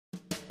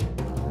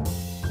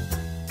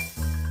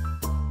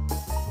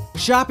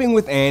Shopping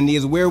with Andy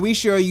is where we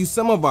show you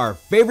some of our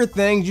favorite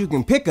things you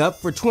can pick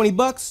up for 20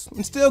 bucks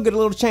and still get a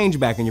little change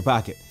back in your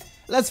pocket.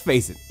 Let's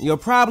face it, you'll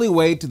probably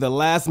wait to the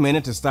last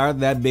minute to start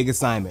that big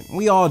assignment.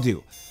 We all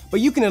do. But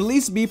you can at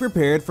least be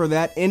prepared for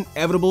that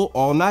inevitable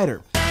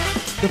all-nighter.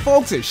 The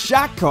folks at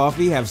Shot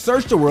Coffee have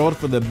searched the world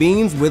for the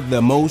beans with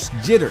the most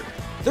jitter.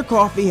 Their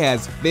coffee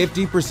has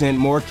 50%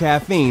 more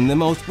caffeine than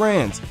most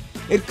brands.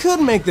 It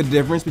could make the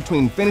difference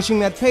between finishing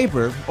that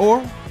paper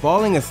or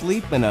falling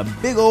asleep in a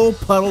big old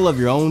puddle of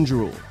your own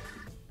drool.